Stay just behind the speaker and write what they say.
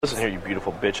Listen here, you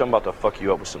beautiful bitch. I'm about to fuck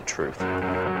you up with some truth. The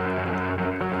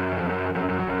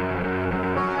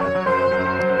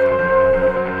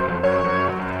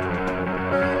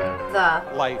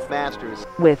Life Masters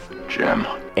with Jim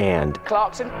and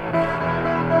Clarkson.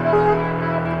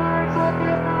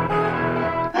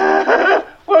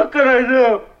 What can I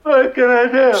do? What can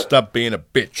I do? Stop being a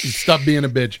bitch. Stop being a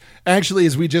bitch. Actually,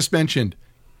 as we just mentioned,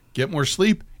 get more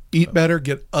sleep, eat better,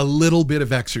 get a little bit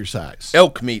of exercise.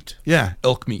 Elk meat. Yeah,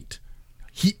 elk meat.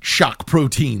 Heat shock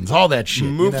proteins, all that shit.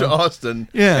 Move to Austin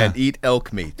and eat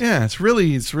elk meat. Yeah, it's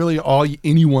really all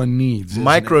anyone needs.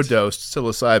 Microdosed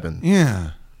psilocybin.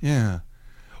 Yeah.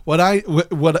 What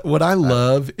I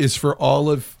love is for all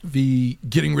of the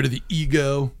getting rid of the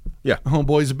ego. Yeah.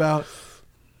 Homeboys about.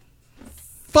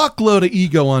 Fuckload of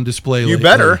ego on display. You lately.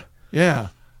 better. Yeah.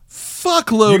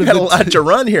 Fuckload. You got a lot to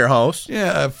run here, host.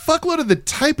 Yeah. Fuckload of the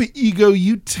type of ego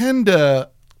you tend to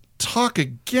talk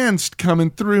against coming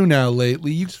through now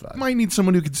lately. You might need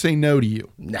someone who can say no to you.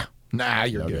 Nah,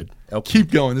 you're good. Okay.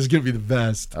 Keep going. This is going to be the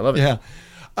best. I love it. Yeah.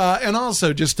 And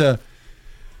also, just to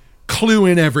clue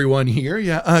in everyone here,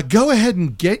 go ahead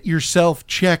and get yourself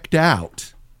checked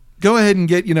out. Go ahead and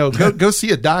get, go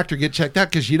see a doctor, get checked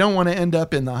out, because you don't want to end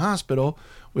up in the hospital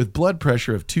with blood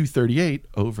pressure of 238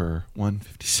 over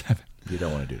 157. You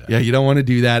don't want to do that. Yeah, you don't want to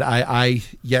do that.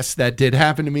 Yes, that did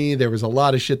happen to me. There was a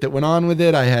lot of shit that went on with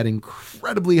it. I had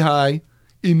incredibly high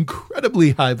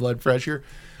blood pressure.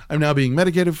 I'm now being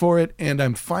medicated for it, and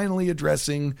I'm finally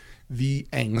addressing the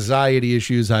anxiety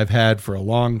issues I've had for a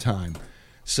long time.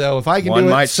 So if I can One do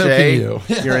it, might so say can you.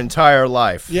 your entire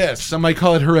life. Yes, some might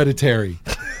call it hereditary.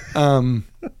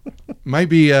 Might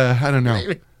be, I don't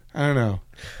know.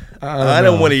 I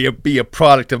don't want to be a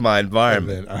product of my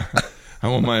environment. I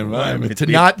want my environment to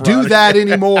not do that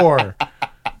anymore.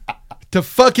 To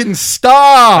fucking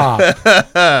stop.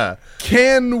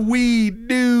 Can we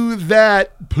do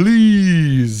that,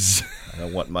 please? I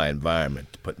don't want my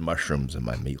environment to put mushrooms in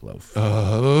my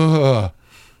meatloaf.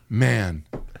 Man.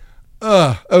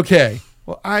 Okay.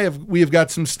 Well, we have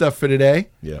got some stuff for today.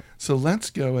 Yeah. So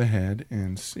let's go ahead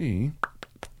and see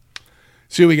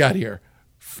what we got here.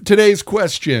 Today's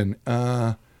question.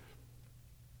 A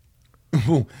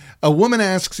woman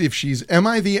asks if she's, am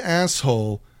I the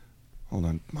asshole? Hold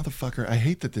on, motherfucker. I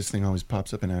hate that this thing always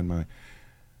pops up and add my,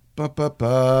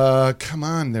 come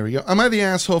on, there we go. Am I the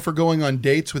asshole for going on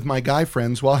dates with my guy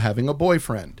friends while having a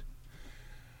boyfriend?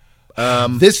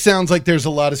 This sounds like there's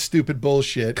a lot of stupid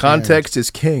bullshit. Context is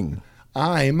king.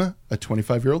 I'm a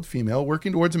 25-year-old female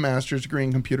working towards a master's degree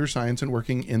in computer science and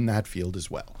working in that field as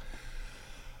well.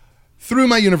 Through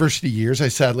my university years, I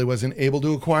sadly wasn't able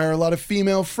to acquire a lot of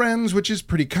female friends, which is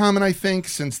pretty common, I think,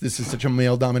 since this is such a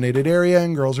male-dominated area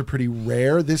and girls are pretty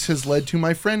rare. This has led to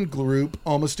my friend group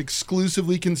almost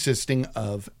exclusively consisting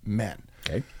of men.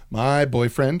 Okay. My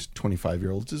boyfriend,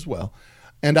 25-year-olds as well,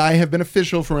 and I have been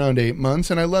official for around 8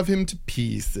 months, and I love him to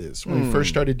pieces. When we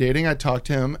first started dating, I talked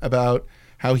to him about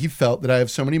how he felt that I have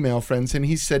so many male friends, and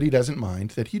he said he doesn't mind,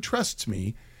 that he trusts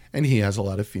me, and he has a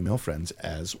lot of female friends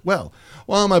as well.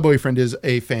 While my boyfriend is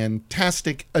a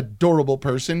fantastic, adorable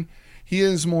person, he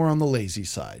is more on the lazy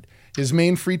side. His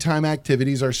main free time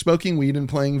activities are smoking weed and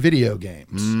playing video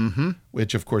games,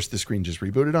 which, of course, the screen just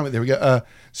rebooted on it. There we go.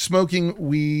 Smoking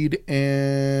weed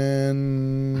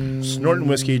and... Snorting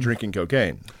whiskey, drinking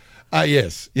cocaine.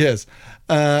 Yes.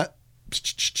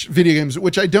 Video games,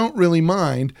 which I don't really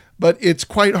mind, but it's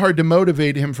quite hard to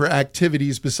motivate him for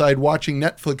activities beside watching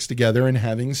Netflix together and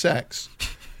having sex.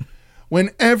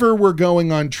 Whenever we're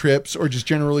going on trips or just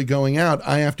generally going out,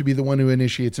 I have to be the one who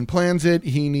initiates and plans it.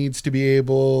 He needs to be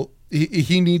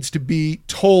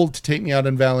told to take me out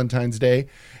on Valentine's Day,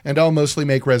 and I'll mostly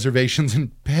make reservations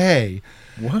and pay.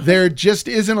 What? There just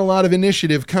isn't a lot of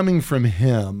initiative coming from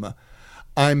him.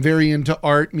 I'm very into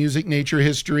art, music, nature,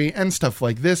 history, and stuff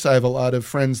like this. I have a lot of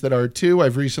friends that are too.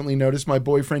 I've recently noticed my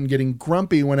boyfriend getting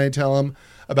grumpy when I tell him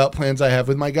about plans I have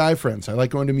with my guy friends. I like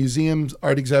going to museums,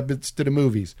 art exhibits, to the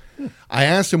movies. I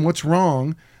asked him what's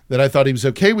wrong, that I thought he was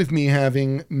okay with me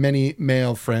having many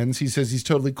male friends. He says he's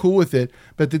totally cool with it,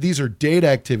 but that these are date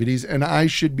activities and I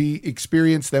should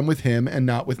experience them with him and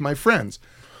not with my friends.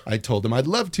 I told him I'd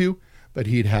love to, but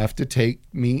he'd have to take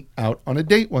me out on a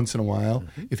date once in a while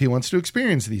if he wants to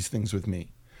experience these things with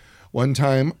me. One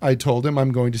time I told him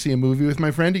I'm going to see a movie with my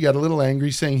friend. He got a little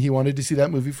angry, saying he wanted to see that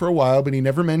movie for a while, but he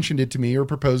never mentioned it to me or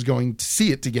proposed going to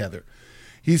see it together.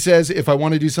 He says if I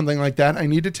want to do something like that, I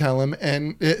need to tell him,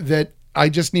 and that I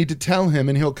just need to tell him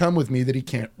and he'll come with me, that he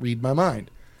can't read my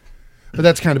mind. But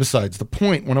that's kind of besides the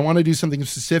point. When I want to do something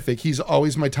specific, he's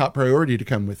always my top priority to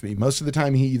come with me. Most of the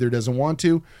time, he either doesn't want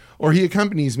to or he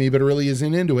accompanies me, but really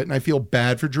isn't into it. And I feel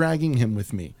bad for dragging him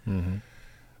with me. Mm-hmm.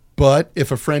 But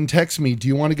if a friend texts me, do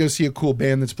you want to go see a cool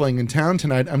band that's playing in town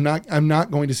tonight? I'm not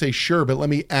going to say sure, but let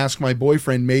me ask my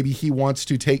boyfriend. Maybe he wants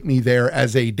to take me there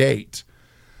as a date.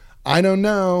 I don't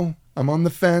know. I'm on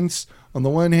the fence. On the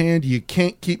one hand, you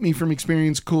can't keep me from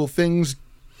experiencing cool things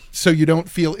so you don't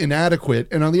feel inadequate.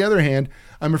 And on the other hand,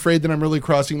 I'm afraid that I'm really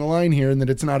crossing the line here and that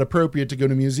it's not appropriate to go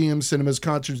to museums, cinemas,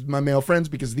 concerts with my male friends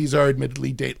because these are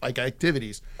admittedly date-like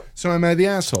activities. So am I the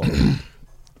asshole?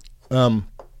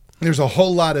 There's a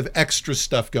whole lot of extra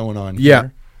stuff going on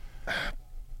here. Yeah.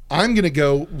 I'm going to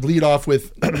go lead off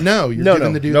with, no, you're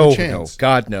giving the dude a chance. No,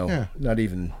 God, no. Yeah. Not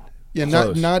even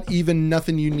close. Not even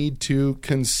nothing you need to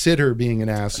consider being an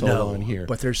asshole on here.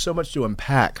 But there's so much to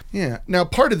unpack. Yeah. Now,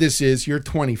 part of this is you're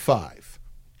 25.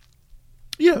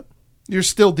 Yeah. You're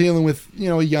still dealing with,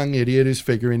 a young idiot who's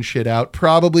figuring shit out,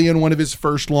 probably in one of his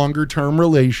first longer-term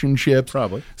relationships.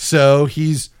 Probably. So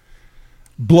he's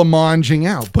blamanging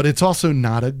out, but it's also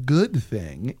not a good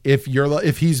thing if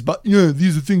he's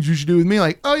these are things you should do with me,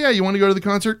 like, oh yeah, you want to go to the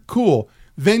concert, cool,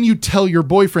 then you tell your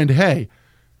boyfriend, hey,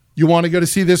 you want to go to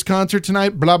see this concert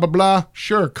tonight, blah blah blah,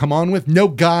 sure, come on with. No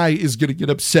guy is going to get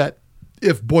upset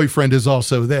if boyfriend is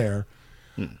also there,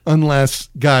 unless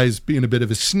guy's being a bit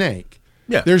of a snake.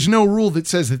 Yeah, there's no rule that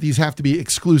says that these have to be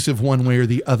exclusive one way or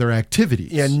the other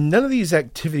activities. Yeah, none of these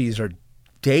activities are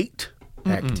date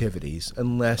activities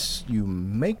unless you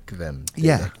make them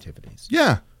activities.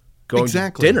 Yeah. Going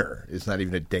to dinner is not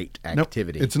even a date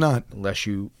activity. Nope, it's not. Unless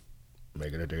you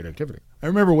make it a date activity. I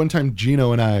remember one time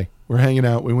Gino and I were hanging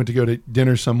out. We went to go to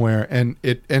dinner somewhere, and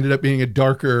it ended up being a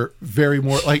darker, very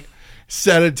more like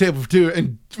sat at a table for two,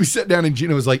 and we sat down, and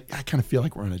Gino was like, I kind of feel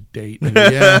like we're on a date.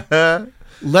 And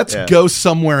let's go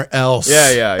somewhere else.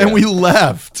 Yeah. And we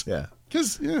left. Yeah.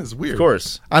 Because, it's weird. Of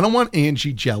course. I don't want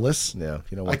Angie jealous. No,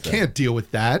 you don't want I can't deal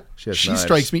with that. She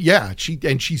strikes me. Yeah, she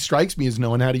strikes me as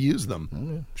knowing how to use them.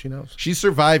 Yeah, she knows. She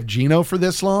survived Gino for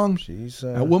this long.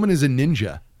 That woman is a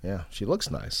ninja. Yeah, she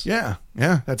looks nice. Yeah.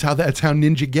 That's how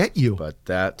ninja get you. But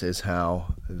that is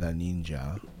how the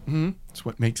ninja. Mm-hmm. It's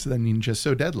what makes the ninja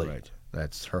so deadly. Right.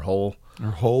 That's her whole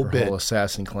bit. Whole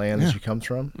assassin clan that she comes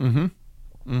from. Mm-hmm.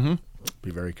 Mm-hmm.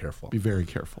 Be very careful. Be very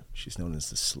careful. She's known as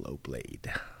the slow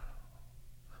blade.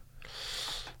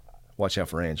 Watch out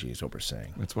for Angie is what we're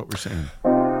saying. That's what we're saying.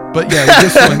 But yeah,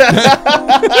 this one.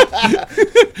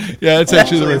 Yeah, it's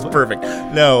actually perfect.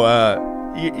 No,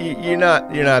 you're not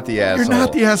the asshole. You're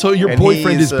not the asshole. Your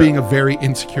boyfriend is being a very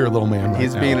insecure little man.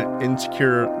 He's being an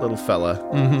insecure little fella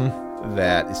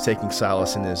that is taking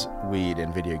solace in his weed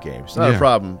and video games. Not a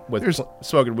problem with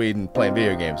smoking weed and playing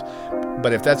video games.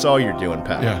 But if that's all you're doing,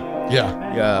 pal,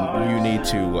 you need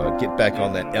to get back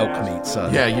on that elk meat,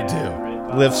 son. Yeah, you do.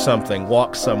 Live something,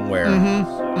 walk somewhere,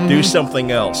 do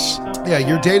something else. Yeah,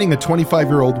 you're dating a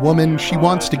 25-year-old woman. She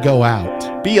wants to go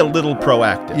out. Be a little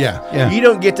proactive. Yeah. You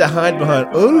don't get to hide behind,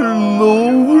 oh,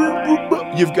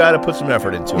 no. You've got to put some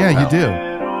effort into it. Yeah, pal.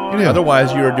 you do.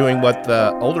 Otherwise, you are doing what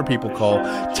the older people call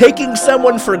taking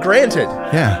someone for granted.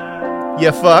 Yeah.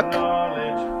 You fuck.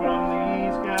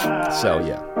 So,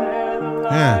 yeah.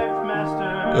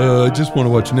 I just want to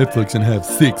watch Netflix and have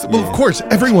sex. Well, of course,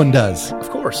 everyone does. Of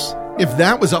course. If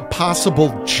that was a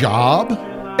possible job,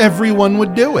 everyone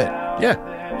would do it. Yeah.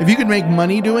 If you could make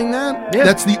money doing that,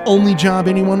 that's the only job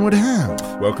anyone would have.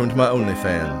 Welcome to my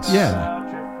OnlyFans. Yeah.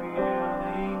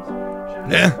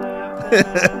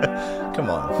 Come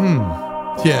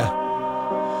on. Yeah.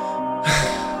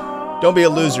 Don't be a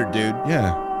loser, dude.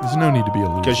 Yeah. There's no need to be a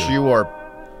loser.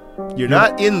 Because you're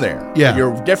not in there. Yeah.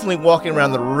 You're definitely walking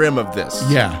around the rim of this.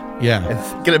 Yeah. And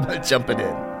thinking about jumping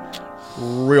in.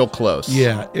 Real close.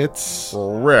 Yeah, it's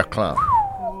real close.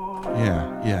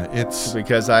 Yeah, it's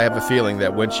because I have a feeling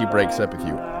that when she breaks up with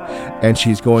you, and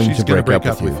she's going to break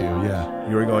up with you,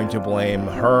 you're going to blame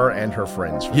her and her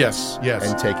friends for this. Yes.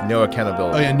 And take no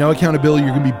accountability. Oh, yeah, no accountability.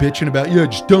 You're going to be bitching about,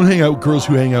 just don't hang out with girls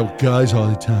who hang out with guys all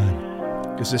the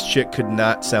time. Because this chick could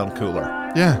not sound cooler.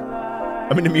 Yeah.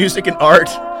 I mean, the music and art,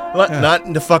 not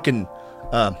into fucking,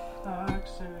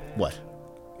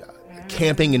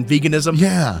 camping and veganism?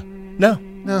 Yeah. No.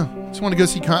 I just want to go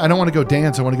see, I don't want to go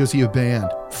dance. I want to go see a band.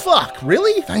 Fuck,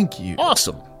 really? Thank you.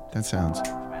 Awesome. That sounds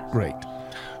great.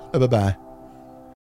 Bye-bye.